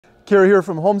Gary here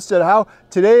from Homestead.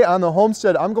 Today on the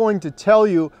Homestead, I'm going to tell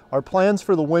you our plans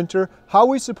for the winter, how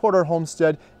we support our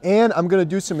homestead, and I'm going to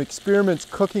do some experiments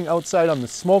cooking outside on the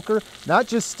smoker. Not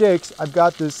just steaks, I've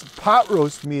got this pot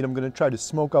roast meat I'm going to try to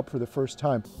smoke up for the first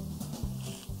time.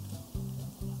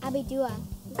 Abidua.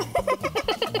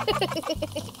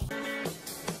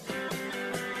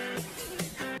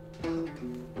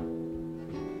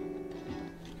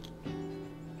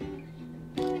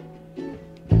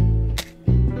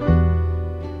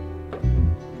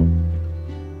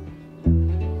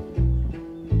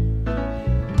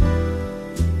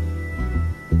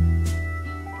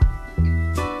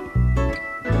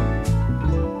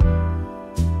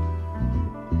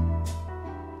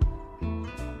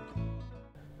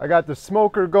 I got the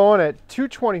smoker going at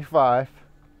 225.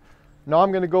 Now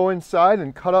I'm going to go inside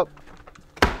and cut up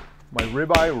my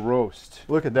ribeye roast.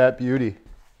 Look at that beauty.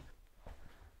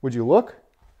 Would you look?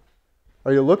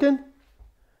 Are you looking?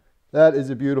 That is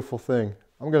a beautiful thing.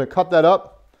 I'm going to cut that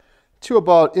up to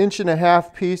about 1.5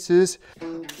 inch pieces.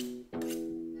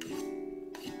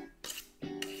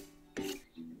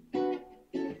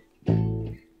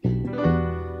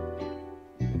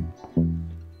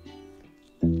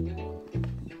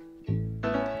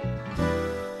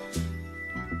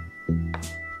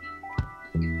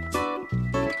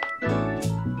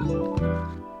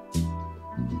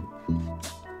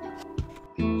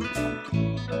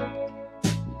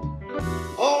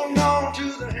 Holding on to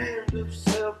the hand of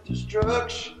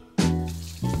self-destruction.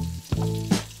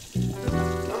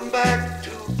 Come back to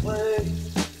a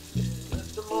place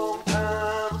that's a long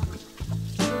time.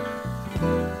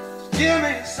 Give me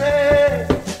a sec,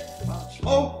 I'll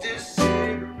smoke this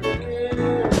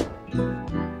cigarette.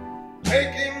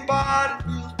 Making body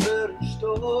feels better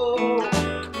stole.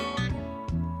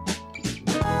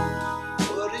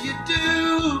 What do you do?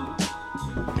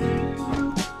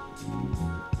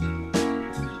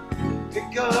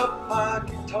 Pick up my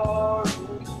guitar.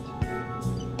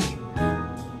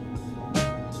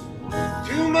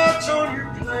 Too much on your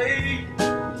plate.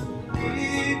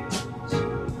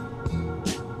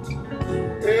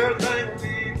 Everything will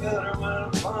be better when I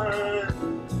find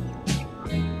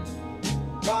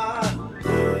my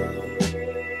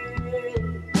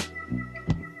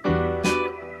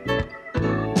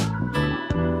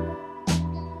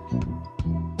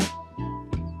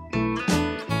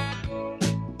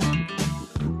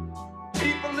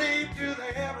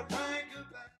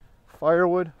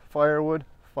Firewood, firewood,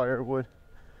 firewood.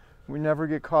 We never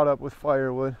get caught up with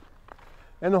firewood.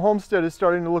 And the homestead is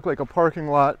starting to look like a parking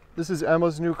lot. This is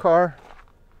Emma's new car.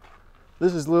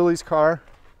 This is Lily's car.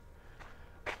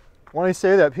 When I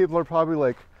say that, people are probably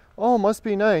like, oh, must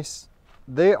be nice.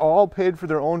 They all paid for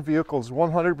their own vehicles,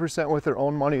 100% with their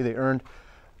own money they earned.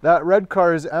 That red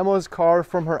car is Emma's car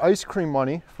from her ice cream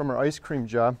money, from her ice cream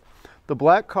job. The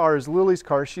black car is Lily's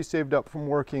car. She saved up from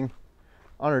working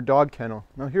on her dog kennel.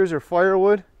 Now here's her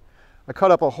firewood. I cut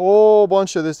up a whole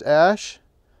bunch of this ash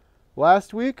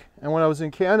last week, and when I was in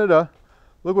Canada,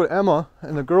 look what Emma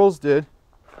and the girls did.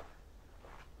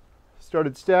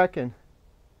 Started stacking.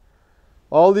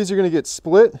 All these are going to get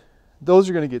split. Those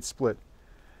are going to get split.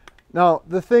 Now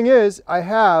the thing is, I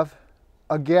have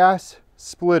a gas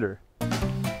splitter.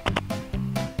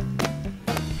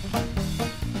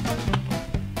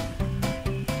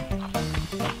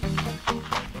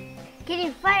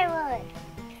 Getting firewood,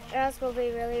 or else will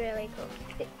be really, really cool.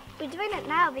 We're doing it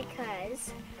now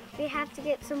because we have to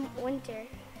get some winter.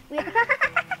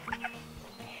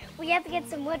 We have to get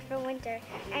some wood for winter.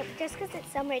 And just because it's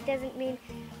summer, it doesn't mean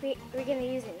we're going to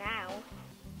use it now.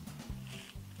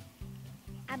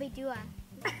 Abidua.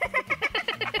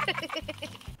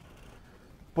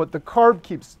 But the carb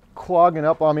keeps clogging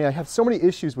up on me. I have so many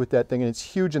issues with that thing, and it's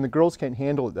huge, and the girls can't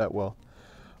handle it that well.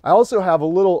 I also have a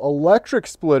little electric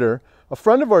splitter a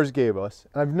friend of ours gave us.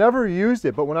 I've never used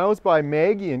it, but when I was by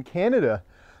Maggie in Canada,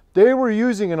 they were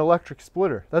using an electric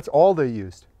splitter. That's all they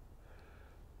used.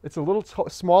 It's a little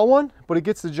small one, but it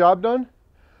gets the job done.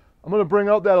 I'm going to bring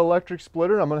out that electric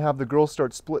splitter. I'm going to have the girls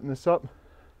start splitting this up.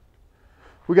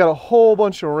 We got a whole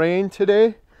bunch of rain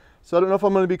today, so I don't know if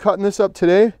I'm going to be cutting this up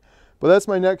today, but that's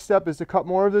my next step, is to cut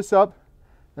more of this up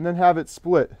and then have it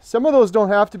split. Some of those don't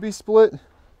have to be split,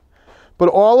 but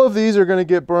all of these are going to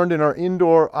get burned in our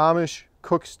indoor Amish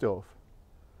cook stove.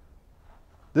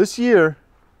 This year,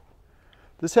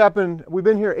 this happened, we've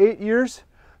been here 8 years.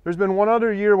 There's been one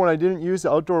other year when I didn't use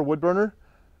the outdoor wood burner.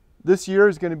 This year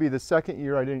is going to be the second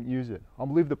year I didn't use it. I'll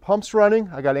leave the pumps running.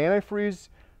 I got antifreeze,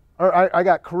 or I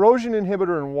got corrosion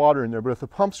inhibitor and water in there, but if the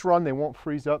pumps run, they won't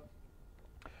freeze up.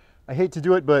 I hate to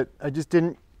do it, but I just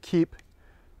didn't keep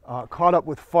caught up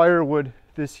with firewood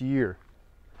this year.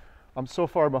 I'm so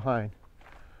far behind.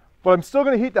 But I'm still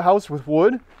going to heat the house with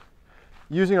wood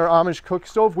using our Amish cook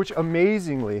stove, which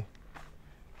amazingly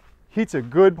heats a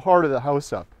good part of the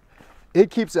house up. It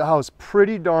keeps the house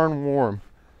pretty darn warm.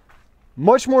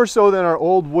 Much more so than our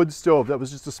old wood stove. That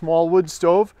was just a small wood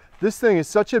stove. This thing is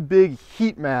such a big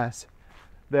heat mass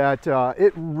that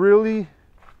it really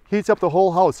heats up the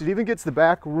whole house. It even gets the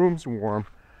back rooms warm.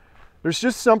 There's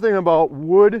just something about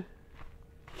wood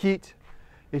heat.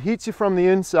 It heats you from the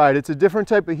inside. It's a different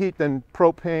type of heat than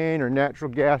propane or natural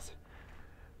gas.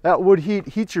 That wood heat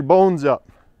heats your bones up.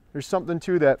 There's something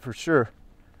to that for sure.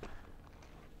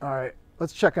 All right,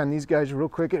 let's check on these guys real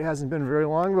quick. It hasn't been very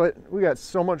long, but we got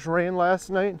so much rain last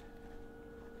night.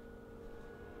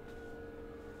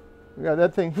 We got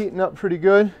that thing heating up pretty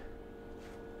good.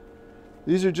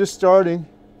 These are just starting.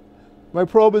 My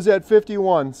probe is at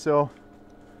 51, so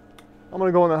I'm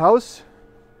gonna go in the house.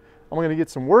 I'm gonna get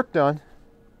some work done.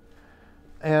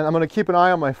 And I'm gonna keep an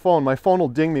eye on my phone. My phone will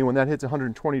ding me when that hits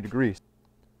 120 degrees.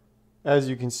 As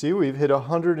you can see, we've hit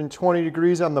 120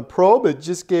 degrees on the probe. It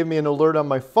just gave me an alert on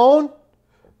my phone.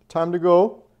 Time to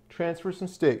go transfer some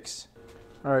steaks.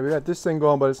 All right, we got this thing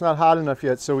going, but it's not hot enough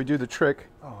yet, so we do the trick.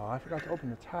 Oh, I forgot to open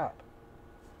the top.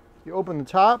 You open the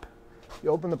top, you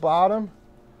open the bottom.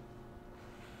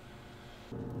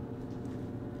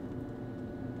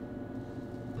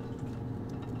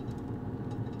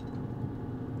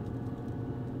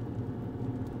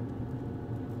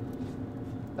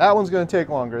 That one's going to take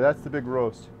longer. That's the big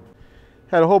roast.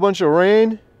 Had a whole bunch of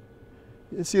rain.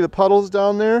 You can see the puddles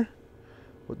down there.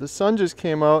 But the sun just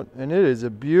came out and it is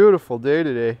a beautiful day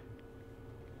today.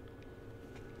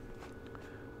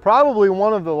 Probably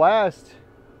one of the last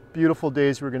beautiful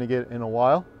days we're going to get in a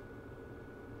while.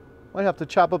 Might have to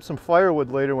chop up some firewood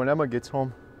later when Emma gets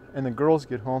home and the girls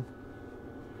get home.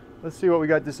 Let's see what we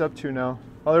got this up to now.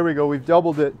 Oh, there we go. We've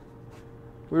doubled it.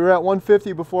 We were at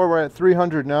 150 before. We're at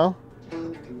 300 now.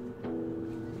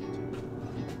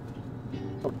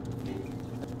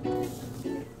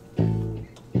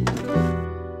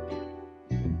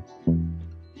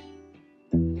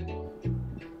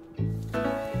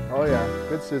 Oh yeah,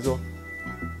 good sizzle.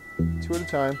 2 at a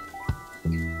time.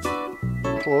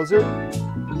 Close it.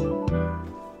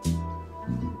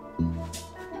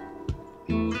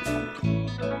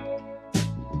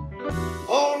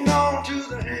 Holding on to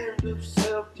the hand of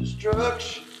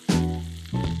self-destruction.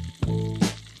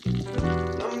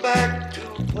 I'm back to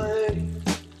a place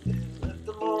that left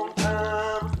a long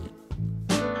time.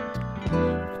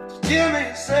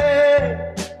 Jimmy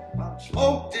said, I'll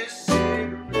smoke this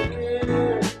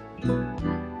cigarette.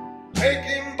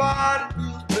 Making body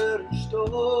feels better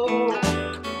still.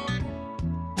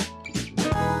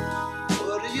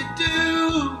 What do you do?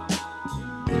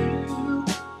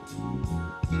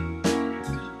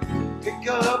 Pick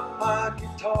up my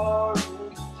guitar.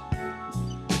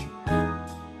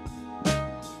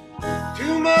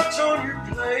 Too much on your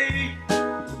plate.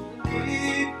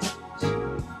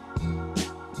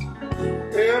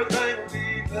 Everything will be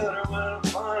better when I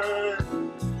find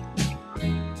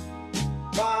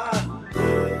my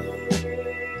way.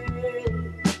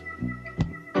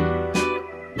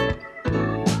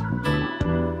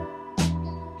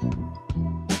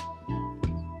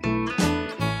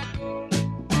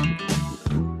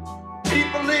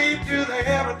 People leave, do they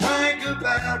ever think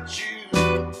about you?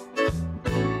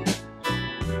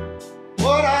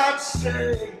 What I'd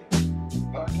say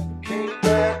if I never came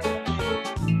back.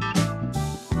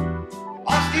 I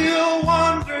still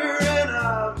wonder and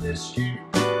I miss you.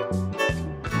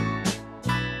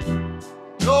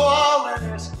 So I'll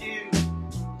ask you,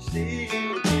 see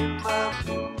you in my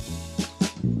room.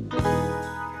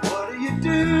 What do you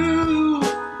do?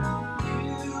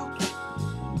 You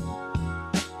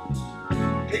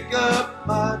pick up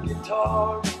my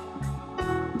guitar.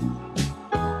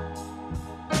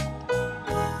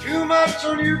 Too much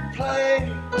on your plate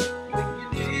when you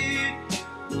need to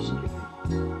escape.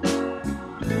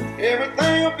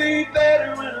 Everything will be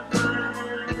better when I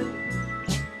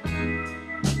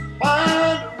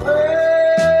find a way.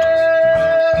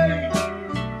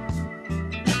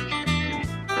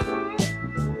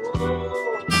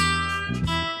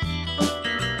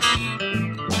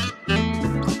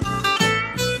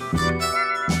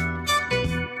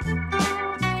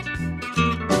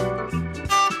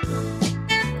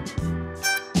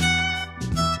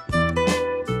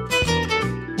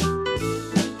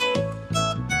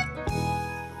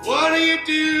 What do you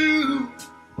do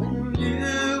when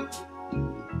you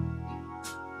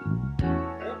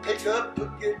pick up a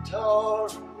guitar?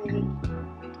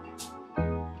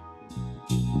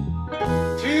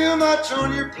 Too much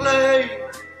on your plate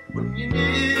when you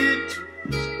need to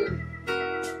escape.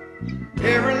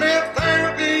 Every little thing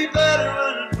will be better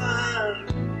when I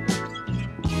find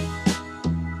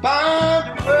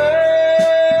a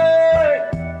way.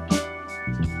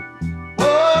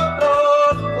 Oh,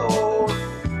 Lord, Lord.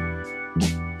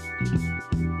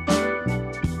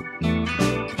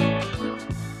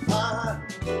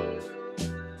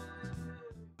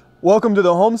 Welcome to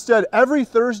the Homestead. Every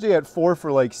Thursday at 4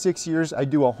 for like 6 years, I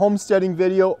do a homesteading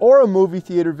video or a movie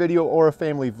theater video or a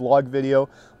family vlog video.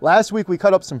 Last week we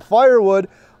cut up some firewood.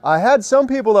 I had some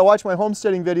people that watch my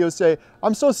homesteading videos say,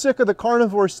 I'm so sick of the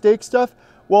carnivore steak stuff.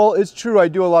 Well, it's true, I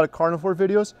do a lot of carnivore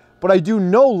videos, but I do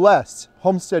no less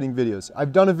homesteading videos.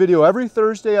 I've done a video every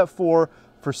Thursday at 4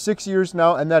 for 6 years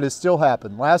now, and that has still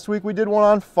happened. Last week we did one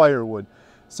on firewood.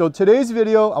 So today's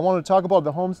video, I want to talk about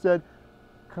the homestead.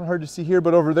 Kind of hard to see here,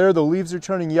 but over there the leaves are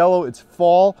turning yellow. It's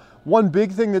fall. One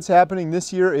big thing that's happening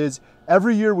this year is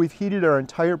every year we've heated our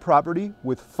entire property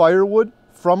with firewood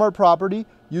from our property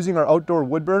using our outdoor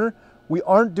wood burner. We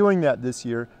aren't doing that this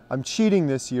year. I'm cheating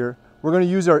this year. We're going to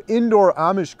use our indoor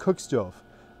Amish cook stove.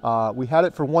 We had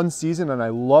it for one season and I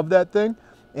love that thing.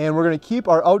 And we're going to keep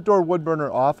our outdoor wood burner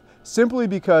off simply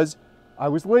because I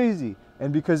was lazy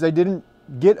and because I didn't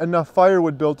get enough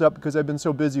firewood built up because I've been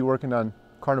so busy working on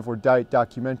Carnivore diet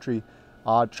documentary,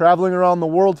 traveling around the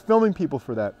world filming people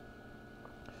for that.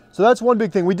 So that's one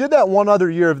big thing. We did that one other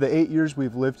year of the 8 years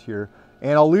we've lived here,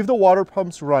 and I'll leave the water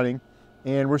pumps running,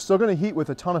 and we're still going to heat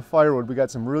with a ton of firewood. We got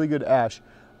some really good ash,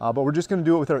 but we're just going to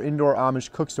do it with our indoor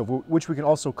Amish cook stove, which we can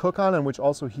also cook on and which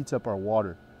also heats up our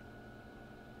water.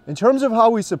 In terms of how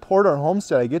we support our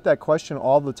homestead, I get that question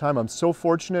all the time. I'm so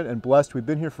fortunate and blessed. We've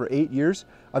been here for 8 years.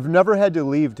 I've never had to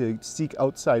leave to seek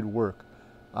outside work.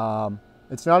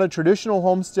 It's not a traditional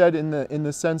homestead in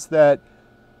the sense that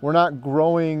we're not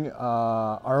growing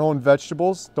our own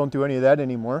vegetables. Don't do any of that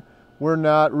anymore. We're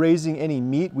not raising any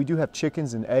meat. We do have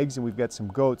chickens and eggs and we've got some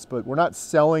goats, but we're not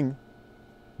selling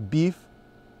beef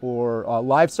or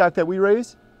livestock that we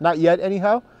raise. Not yet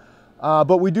anyhow.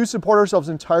 But we do support ourselves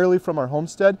entirely from our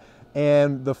homestead.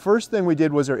 And the first thing we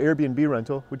did was our Airbnb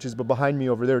rental, which is behind me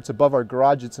over there. It's above our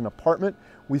garage. It's an apartment.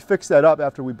 We fixed that up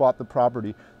after we bought the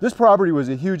property. This property was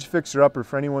a huge fixer-upper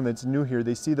for anyone that's new here.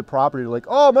 They see the property, they're like,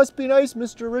 oh, it must be nice,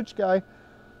 Mr. Rich Guy.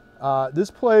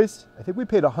 This place, I think we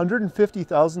paid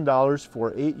 $150,000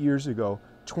 for 8 years ago,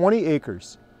 20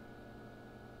 acres.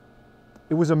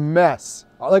 It was a mess.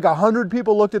 Like 100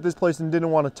 people looked at this place and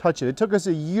didn't want to touch it. It took us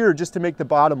a year just to make the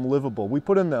bottom livable. We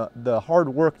put in the hard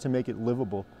work to make it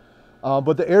livable.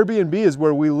 But the Airbnb is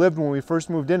where we lived when we first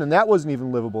moved in, and that wasn't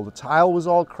even livable. The tile was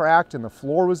all cracked and the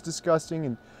floor was disgusting,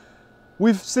 and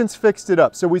we've since fixed it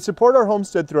up. So we support our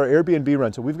homestead through our Airbnb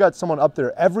rental. We've got someone up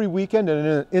there every weekend,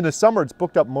 and in the summer, it's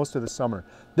booked up most of the summer.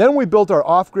 Then we built our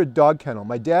off-grid dog kennel.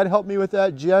 My dad helped me with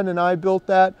that. Jen and I built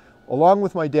that along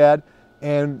with my dad,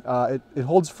 and it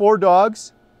holds 4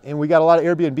 dogs. And we got a lot of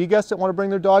Airbnb guests that want to bring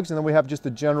their dogs, and then we have just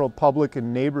the general public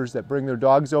and neighbors that bring their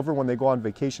dogs over when they go on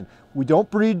vacation. We don't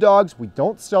breed dogs, we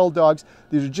don't sell dogs.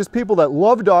 These are just people that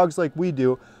love dogs like we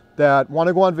do that want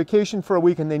to go on vacation for a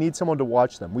week and they need someone to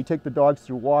watch them. We take the dogs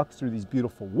through walks through these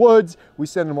beautiful woods, we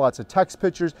send them lots of text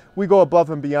pictures, we go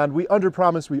above and beyond, we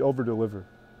underpromise, we overdeliver.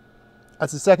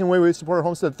 That's the second way we support our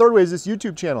homestead. The third way is this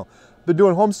YouTube channel. Been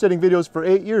doing homesteading videos for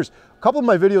 8 years. A couple of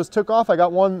my videos took off. I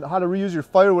got one, how to reuse your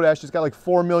firewood ash, it's got like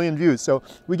 4 million views. So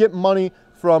we get money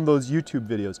from those YouTube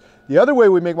videos. The other way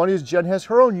we make money is Jen has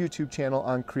her own YouTube channel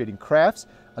on creating crafts.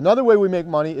 Another way we make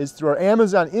money is through our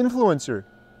Amazon influencer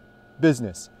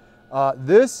business.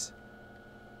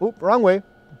 Wrong way.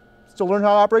 Still learn how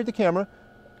to operate the camera.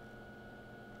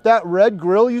 That red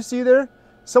grill you see there,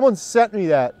 someone sent me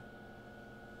that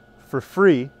for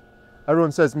free.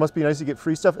 Everyone says it must be nice to get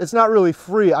free stuff. It's not really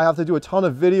free. I have to do a ton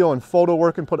of video and photo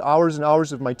work and put hours and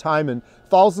hours of my time and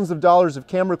thousands of dollars of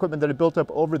camera equipment that I built up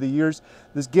over the years.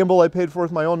 This gimbal I paid for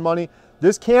with my own money.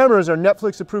 This camera is our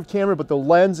Netflix approved camera, but the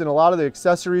lens and a lot of the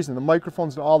accessories and the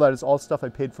microphones and all that is all stuff I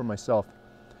paid for myself.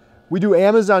 We do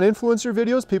Amazon influencer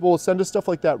videos. People will send us stuff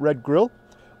like that red grill.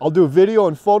 I'll do video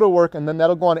and photo work and then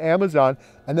that'll go on Amazon,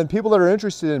 and then people that are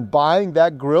interested in buying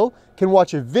that grill can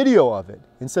watch a video of it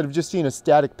instead of just seeing a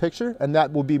static picture, and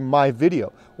that will be my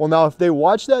video. Well, now if they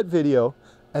watch that video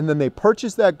and then they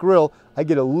purchase that grill, I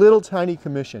get a little tiny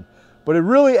commission. But it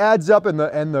really adds up, and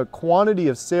the quantity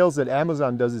of sales that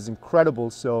Amazon does is incredible,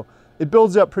 so it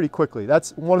builds up pretty quickly.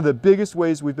 That's one of the biggest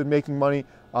ways we've been making money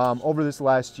over this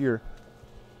last year.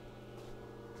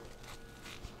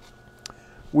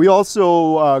 We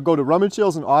also go to rummage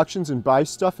sales and auctions and buy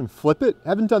stuff and flip it.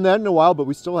 Haven't done that in a while, but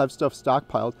we still have stuff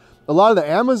stockpiled. A lot of the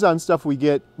Amazon stuff we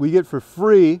get for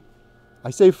free. I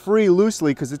say free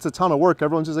loosely because it's a ton of work.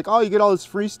 Everyone's just like, oh, you get all this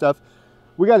free stuff.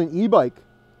 We got an e-bike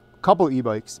couple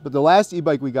e-bikes, but the last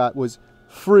e-bike we got was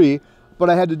free, but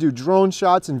I had to do drone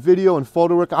shots and video and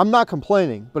photo work. I'm not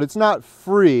complaining, but it's not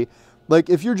free. Like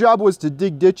if your job was to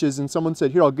dig ditches and someone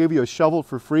said, here, I'll give you a shovel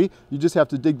for free, you just have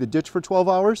to dig the ditch for 12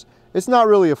 hours. It's not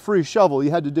really a free shovel.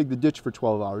 You had to dig the ditch for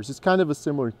 12 hours. It's kind of a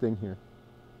similar thing here.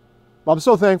 But I'm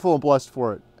so thankful and blessed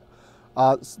for it.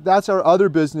 That's our other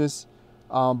business.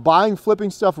 Buying, flipping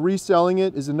stuff, reselling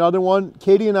it is another one.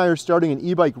 Katie and I are starting an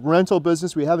e-bike rental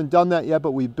business. We haven't done that yet,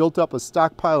 but we built up a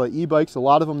stockpile of e-bikes, a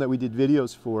lot of them that we did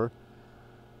videos for.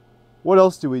 What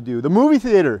else do we do? The movie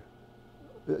theater.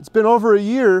 It's been over a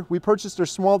year. We purchased our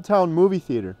small town movie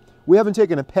theater. We haven't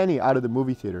taken a penny out of the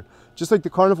movie theater. Just like the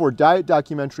carnivore diet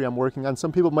documentary I'm working on,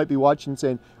 some people might be watching and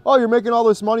saying, oh, you're making all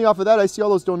this money off of that. I see all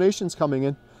those donations coming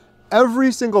in.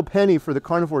 Every single penny for the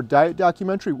carnivore diet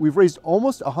documentary, we've raised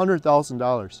almost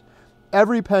 $100,000.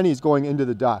 Every penny is going into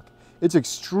the doc. It's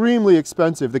extremely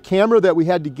expensive. The camera that we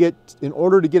had to get in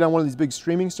order to get on one of these big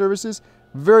streaming services,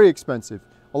 very expensive,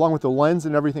 along with the lens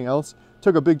and everything else.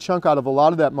 Took a big chunk out of a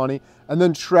lot of that money. And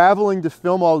then traveling to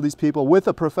film all of these people with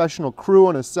a professional crew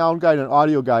and a sound guy and an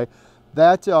audio guy,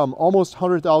 that almost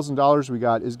 $100,000 we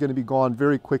got is going to be gone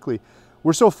very quickly.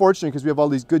 We're so fortunate because we have all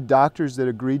these good doctors that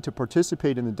agreed to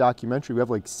participate in the documentary. We have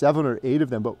like 7 or 8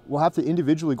 of them, but we'll have to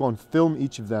individually go and film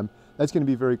each of them. That's going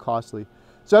to be very costly.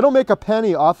 So I don't make a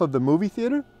penny off of the movie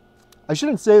theater. I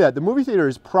shouldn't say that. The movie theater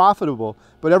is profitable,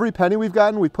 but every penny we've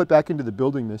gotten, we put back into the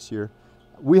building this year.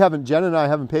 Jen and I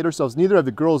haven't paid ourselves. Neither have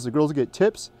the girls. The girls get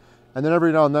tips, and then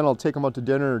every now and then I'll take them out to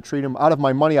dinner or treat them out of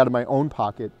my money, out of my own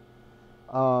pocket.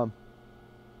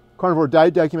 Carnivore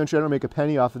diet documentary, I don't make a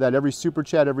penny off of that. Every super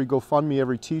chat, every GoFundMe,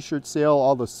 every t-shirt sale,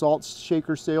 all the salt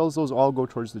shaker sales, those all go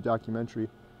towards the documentary.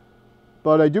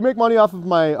 But I do make money off of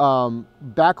my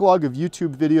backlog of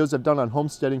YouTube videos I've done on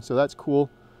homesteading, so that's cool.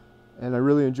 And I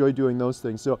really enjoy doing those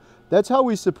things. So that's how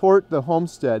we support the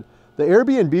homestead. The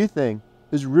Airbnb thing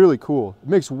is really cool. It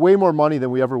makes way more money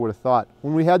than we ever would have thought.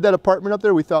 When we had that apartment up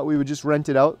there, we thought we would just rent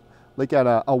it out, like at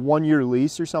a 1-year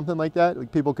lease or something like that.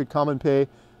 Like people could come and pay,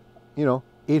 you know,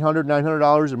 $800,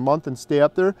 $900 a month and stay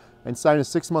up there and sign a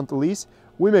 6-month lease.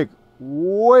 We make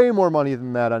way more money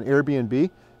than that on Airbnb.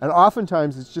 And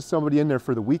oftentimes it's just somebody in there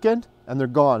for the weekend and they're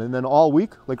gone. And then all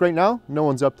week, like right now, no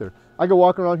one's up there. I go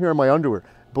walking around here in my underwear.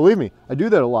 Believe me, I do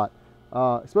that a lot.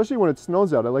 Especially when it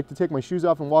snows out. I like to take my shoes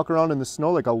off and walk around in the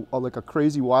snow like a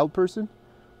crazy wild person.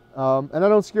 And I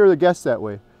don't scare the guests that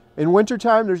way. In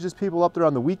wintertime, there's just people up there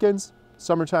on the weekends.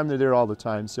 Summertime, they're there all the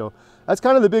time. So that's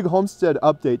kind of the big homestead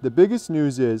update. The biggest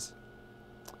news is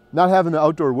not having the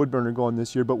outdoor wood burner going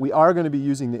this year, but we are going to be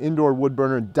using the indoor wood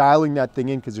burner and dialing that thing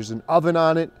in because there's an oven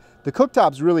on it. The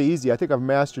cooktop's really easy. I think I've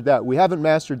mastered that. We haven't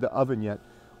mastered the oven yet.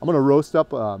 I'm going to roast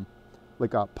up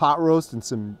like a pot roast and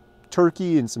some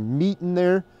turkey and some meat in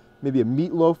there, maybe a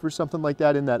meatloaf or something like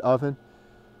that in that oven.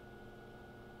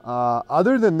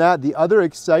 Other than that, the other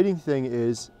exciting thing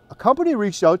is a company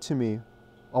reached out to me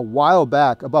a while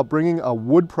back about bringing a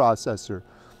wood processor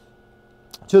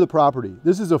to the property.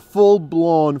 This is a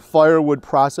full-blown firewood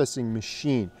processing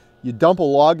machine. You dump a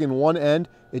log in one end,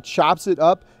 it chops it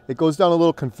up, it goes down a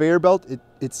little conveyor belt,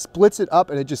 it splits it up,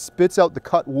 and it just spits out the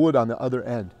cut wood on the other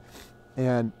end.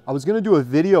 And I was going to do a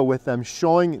video with them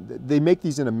showing, they make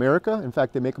these in America. In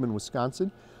fact, they make them in Wisconsin.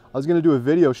 I was going to do a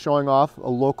video showing off a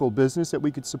local business that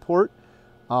we could support,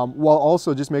 while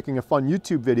also just making a fun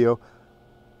YouTube video.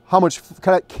 How much,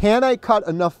 can I cut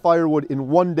enough firewood in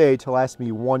one day to last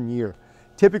me 1 year?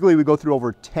 Typically, we go through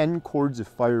over 10 cords of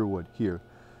firewood here,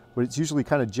 but it's usually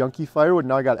kind of junky firewood.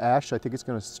 Now I got ash. I think it's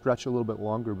going to stretch a little bit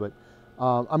longer, but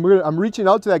I'm reaching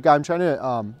out to that guy. I'm trying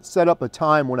to set up a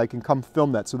time when I can come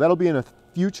film that. So that'll be in a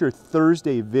future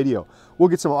Thursday video. We'll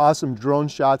get some awesome drone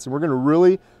shots, and we're going to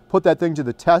really put that thing to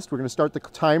the test. We're going to start the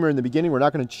timer in the beginning. We're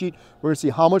not going to cheat. We're going to see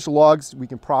how much logs we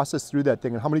can process through that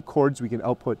thing and how many cords we can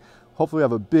output. Hopefully we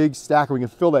have a big stack and we can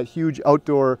fill that huge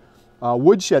outdoor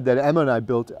woodshed that Emma and I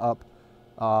built up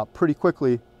pretty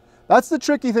quickly. That's the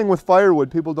tricky thing with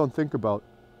firewood people don't think about.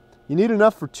 You need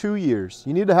enough for 2 years.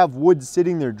 You need to have wood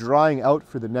sitting there drying out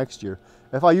for the next year.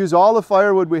 If I use all the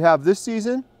firewood we have this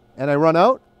season and I run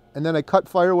out and then I cut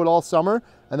firewood all summer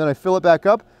and then I fill it back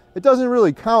up, it doesn't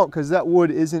really count because that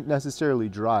wood isn't necessarily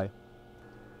dry.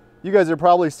 You guys are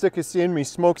probably sick of seeing me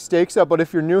smoke steaks up, but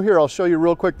if you're new here, I'll show you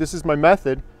real quick. This is my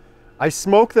method. I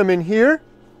smoke them in here.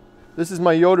 This is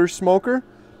my Yoder smoker.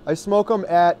 I smoke them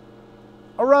at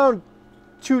around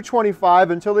 225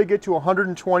 until they get to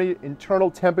 120 internal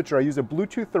temperature. I use a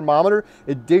Bluetooth thermometer.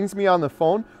 It dings me on the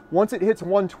phone. Once it hits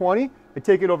 120, I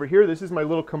take it over here. This is my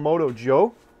little Komodo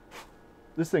Joe.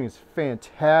 This thing is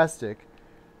fantastic.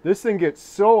 This thing gets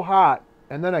so hot,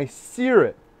 and then I sear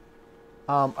it.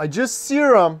 I just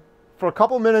sear them for a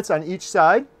couple minutes on each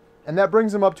side, and that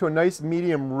brings them up to a nice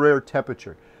medium rare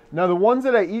temperature. Now the ones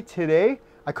that I eat today,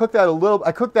 I cook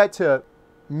that to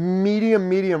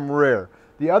medium rare.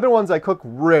 The other ones I cook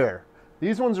rare.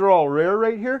 These ones are all rare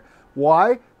right here.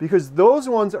 Why? Because those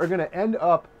ones are gonna end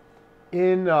up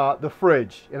in the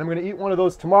fridge, and I'm gonna eat one of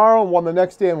those tomorrow, and one the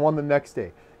next day, and one the next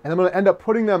day. And I'm gonna end up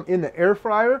putting them in the air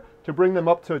fryer to bring them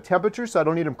up to a temperature so I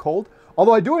don't eat them cold.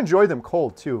 Although I do enjoy them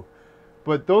cold too.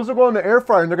 But those will go in the air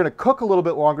fryer and they're gonna cook a little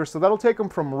bit longer, so that'll take them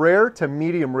from rare to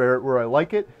medium rare where I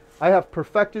like it. I have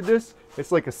perfected this.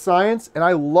 It's like a science, and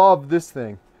I love this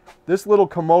thing. This little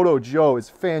Komodo Joe is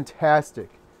fantastic.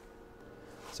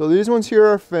 So these ones here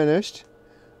are finished.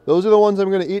 Those are the ones I'm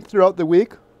gonna eat throughout the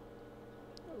week.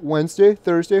 Wednesday,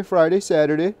 Thursday, Friday,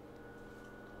 Saturday.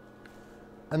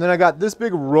 And then I got this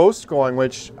big roast going,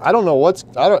 which I don't know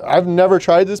I've never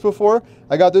tried this before.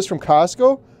 I got this from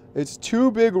Costco. It's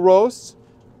 2 big roasts.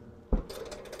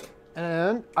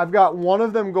 And I've got one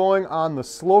of them going on the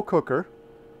slow cooker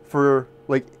for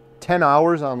like 10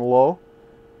 hours on low.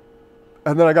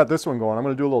 And then I got this one going. I'm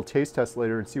gonna do a little taste test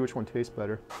later and see which one tastes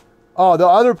better. Oh, the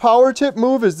other power tip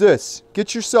move is this.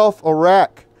 Get yourself a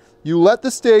rack. You let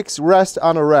the steaks rest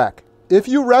on a rack. If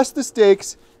you rest the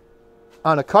steaks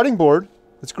on a cutting board,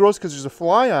 it's gross because there's a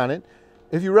fly on it.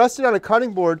 If you rest it on a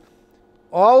cutting board,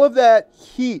 all of that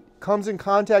heat comes in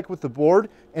contact with the board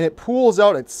and it pools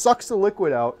out, it sucks the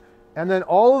liquid out, and then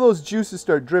all of those juices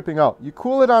start dripping out. You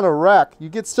cool it on a rack, you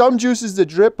get some juices that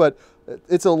drip, but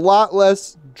it's a lot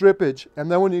less drippage.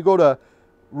 And then when you go to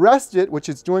rest it, which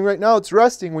it's doing right now, it's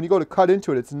resting, when you go to cut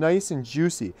into it, it's nice and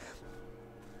juicy.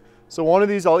 So one of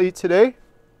these I'll eat today,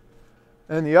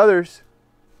 and the others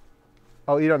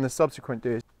I'll eat on the subsequent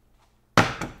days.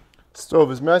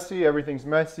 Stove is messy, everything's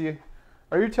messy.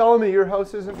 Are you telling me your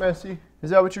house isn't messy? Is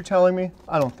that what you're telling me?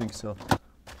 I don't think so.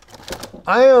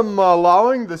 I am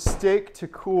allowing the steak to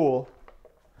cool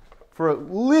for at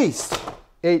least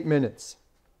 8 minutes.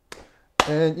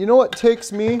 And you know what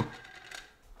takes me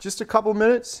just a couple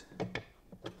minutes?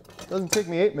 It doesn't take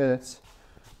me 8 minutes.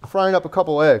 Frying up a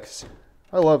couple eggs.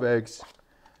 I love eggs.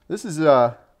 This is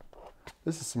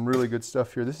some really good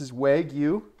stuff here. This is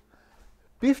Wagyu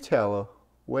beef tallow.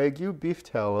 Wagyu beef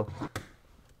tallow.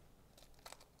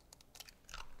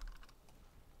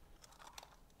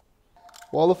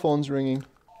 While the phone's ringing.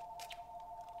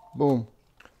 Boom.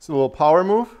 It's a little power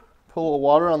move. Put a little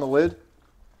water on the lid.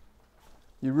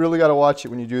 You really got to watch it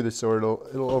when you do this or it'll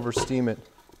oversteam it.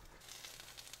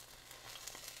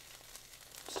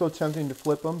 So tempting to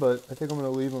flip them, but I think I'm going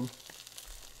to leave them.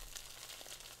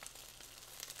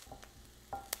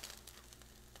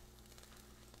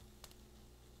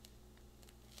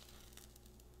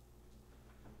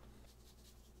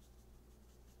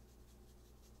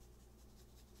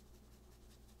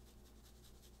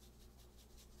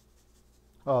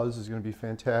 Oh, this is going to be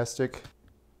fantastic.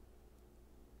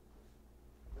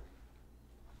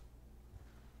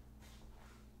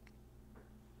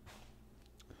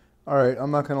 All right,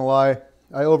 I'm not going to lie.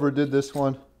 I overdid this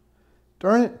one.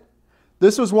 Darn it.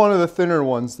 This was one of the thinner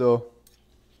ones, though.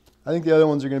 I think the other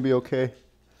ones are going to be okay.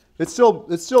 It's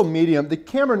still medium. The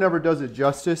camera never does it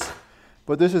justice,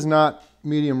 but this is not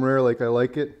medium rare like I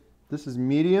like it. This is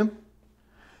medium.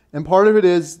 And part of it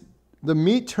is the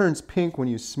meat turns pink when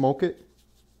you smoke it.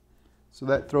 So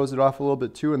that throws it off a little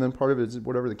bit too, and then part of it is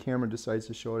whatever the camera decides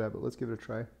to show it at, but let's give it a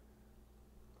try.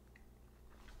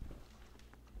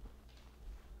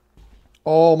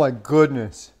 Oh my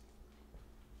goodness.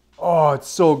 Oh, it's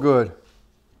so good.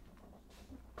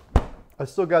 I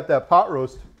still got that pot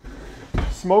roast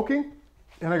smoking,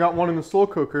 and I got one in the slow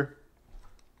cooker.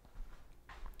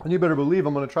 And you better believe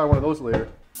I'm going to try one of those later.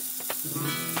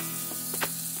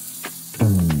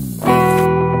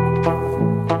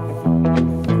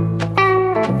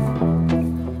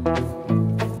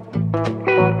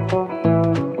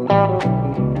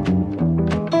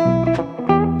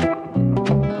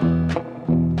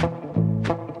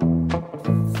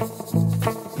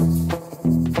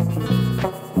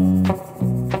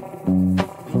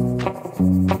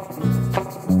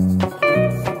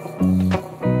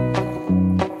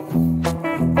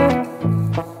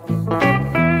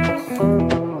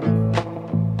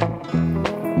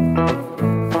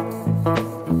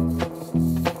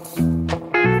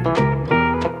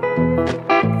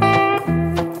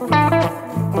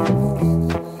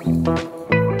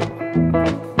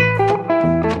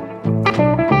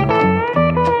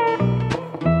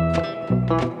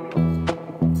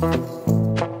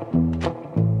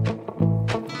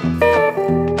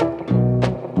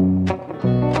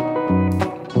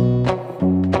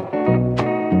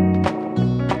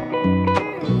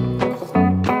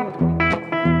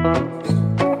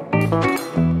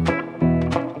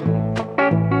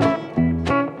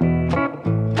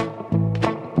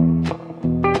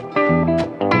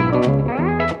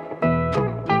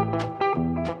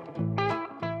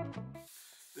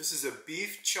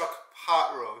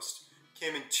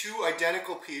 Came in 2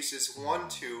 identical pieces, 1,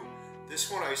 2.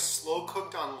 This one I slow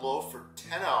cooked on low for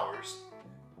 10 hours.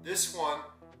 This one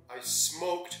I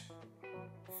smoked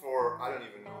for, I don't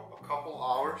even know, a couple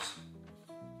hours.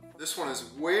 This one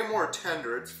is way more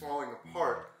tender, it's falling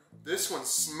apart. This one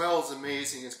smells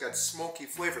amazing, it's got smoky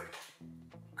flavor.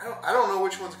 I don't know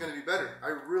which one's gonna be better, I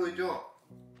really don't.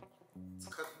 Let's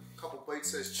cut a couple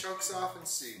bite-sized chunks off and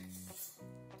see.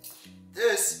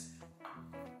 This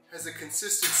has the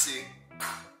consistency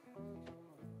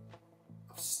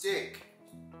of steak.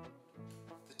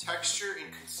 The texture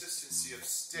and consistency of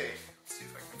steak. Let's see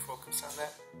if I can focus on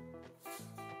that.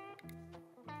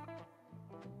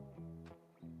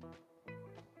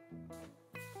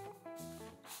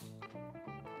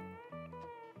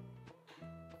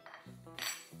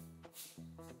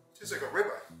 Tastes like a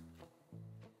ribeye.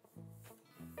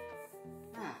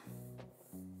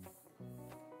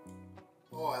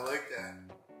 Oh, I like that.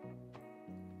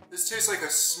 This tastes like a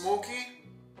smoky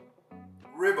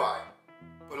ribeye,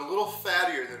 but a little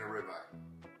fattier than a ribeye.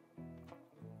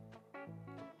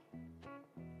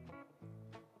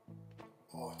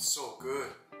 Oh, it's so good.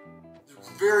 It's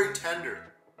very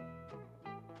tender. It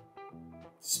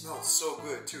smells so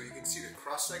good too. You can see the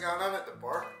crust I got on it, the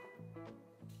bark.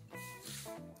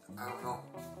 I don't know.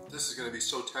 This is gonna be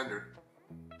so tender.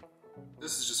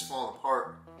 This is just falling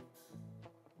apart.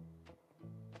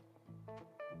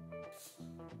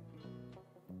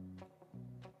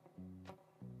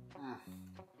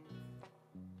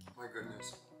 My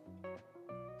goodness.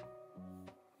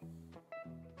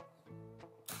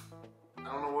 I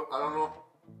don't know.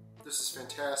 This is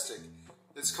fantastic.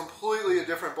 It's completely a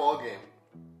different ball game.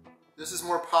 This is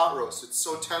more pot roast. It's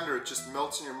so tender it just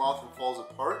melts in your mouth and falls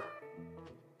apart.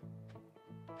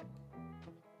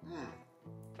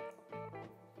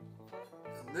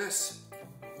 And this,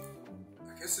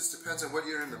 I guess this depends on what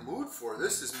you're in the mood for.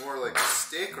 This is more like a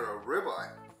steak or a ribeye.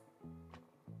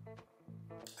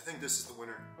 I think this is the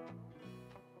winner.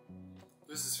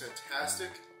 This is fantastic,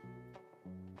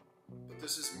 but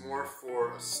this is more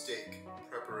for a steak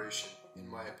preparation, in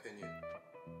my opinion.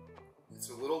 It's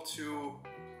a little too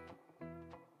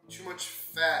much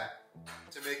fat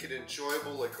to make it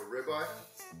enjoyable like a ribeye.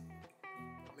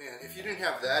 Man, if you didn't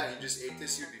have that and you just ate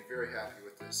this, you'd be very happy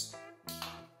with this.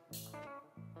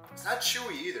 It's not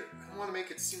chewy either. I don't want to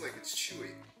make it seem like it's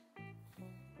chewy.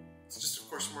 It's just, of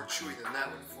course, more chewy than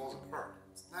that when it falls apart.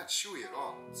 It's not chewy at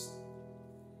all.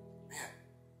 Man,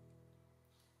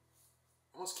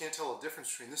 I almost can't tell the difference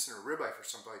between this and a ribeye for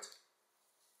some bites.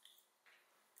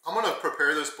 I'm going to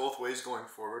prepare this both ways going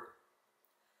forward.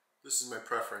 This is my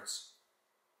preference.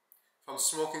 If I'm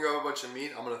smoking up a bunch of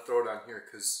meat, I'm going to throw it on here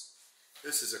because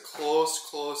this is a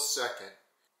close second.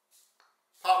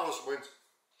 Pot roast wins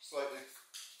slightly.